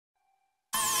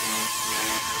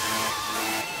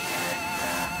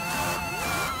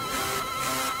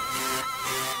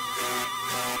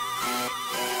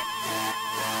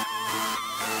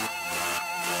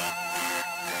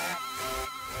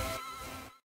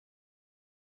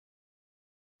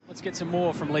Let's get some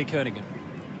more from Lee Kernigan.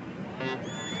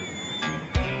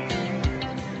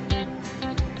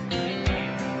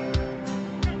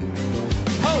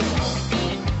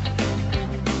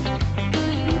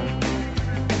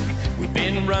 We've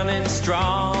been running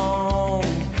strong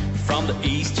from the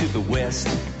east to the west.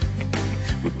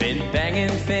 We've been banging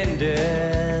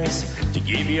fenders to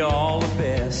give you all the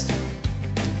best.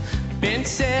 Been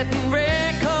setting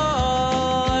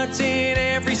records in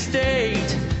every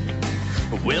state.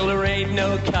 Well, there ain't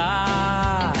no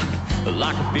car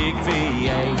like a big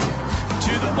V8.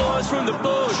 To the boys from the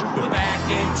bush, we're back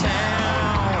in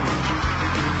town.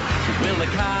 Well, the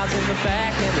car's in the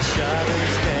back and the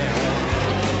shutter's down.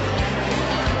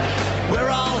 We're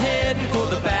all heading for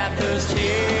the Bathurst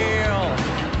Hill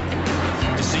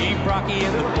to see Brocky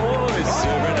and the boys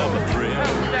serving up a thrill.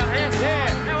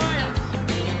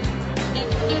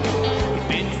 We've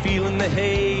been feeling the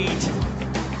hate,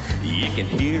 you can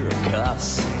hear a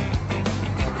cuss.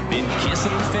 Been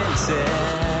kissing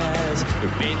fences,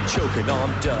 we've been choking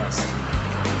on dust.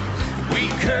 We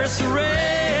curse the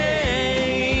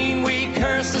rain, we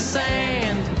curse the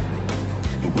sand.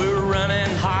 We're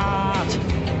running hot,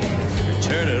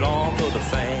 turn it on for the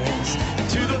fans.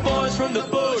 To the boys from the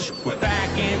bush, we're back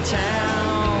in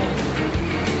town.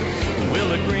 Well,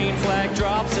 the green flag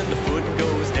drops and the foot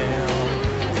goes down.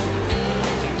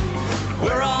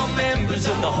 We're all members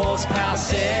of the horsepower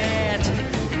set,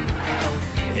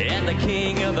 and the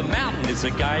king of the mountain is the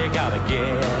guy you gotta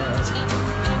get.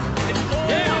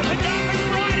 Yeah, the diamond's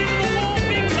right in the wall,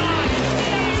 big time.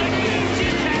 It's a huge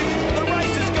impact. The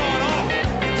race has gone off.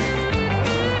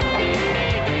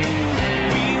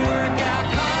 We work our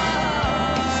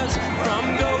cars from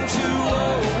go to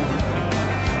woe.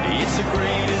 It's the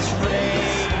greatest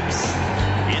race.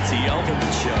 It's the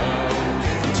ultimate show.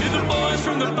 To the boys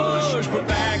from the bush, we're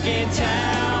back in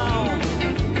town.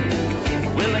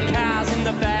 Well, the car's in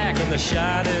the back and the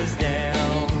shutter's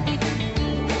down.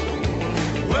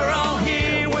 We're all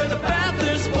here, we're the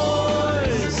Bathurst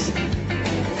boys,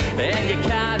 and you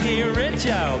can't hear it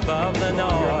just above the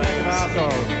noise.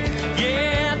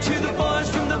 Yeah, to the boys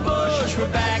from the bush,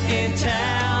 we're back in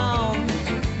town.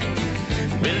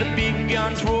 With the big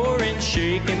guns roaring,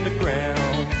 shaking the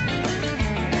ground.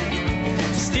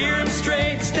 Steer 'em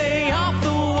straight, stay off the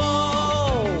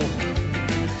wall.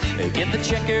 Get the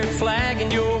checkered flag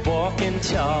and you're walking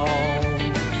tall.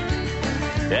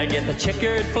 Get the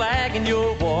checkered flag and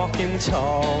you're walking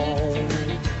tall.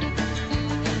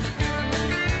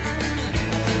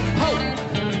 Ho!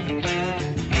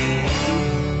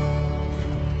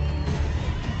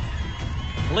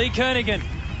 Lee Kernigan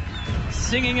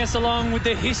singing us along with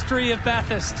the history of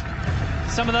Bathurst.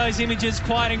 Some of those images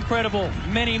quite incredible.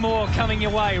 Many more coming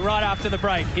your way right after the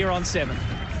break here on 7.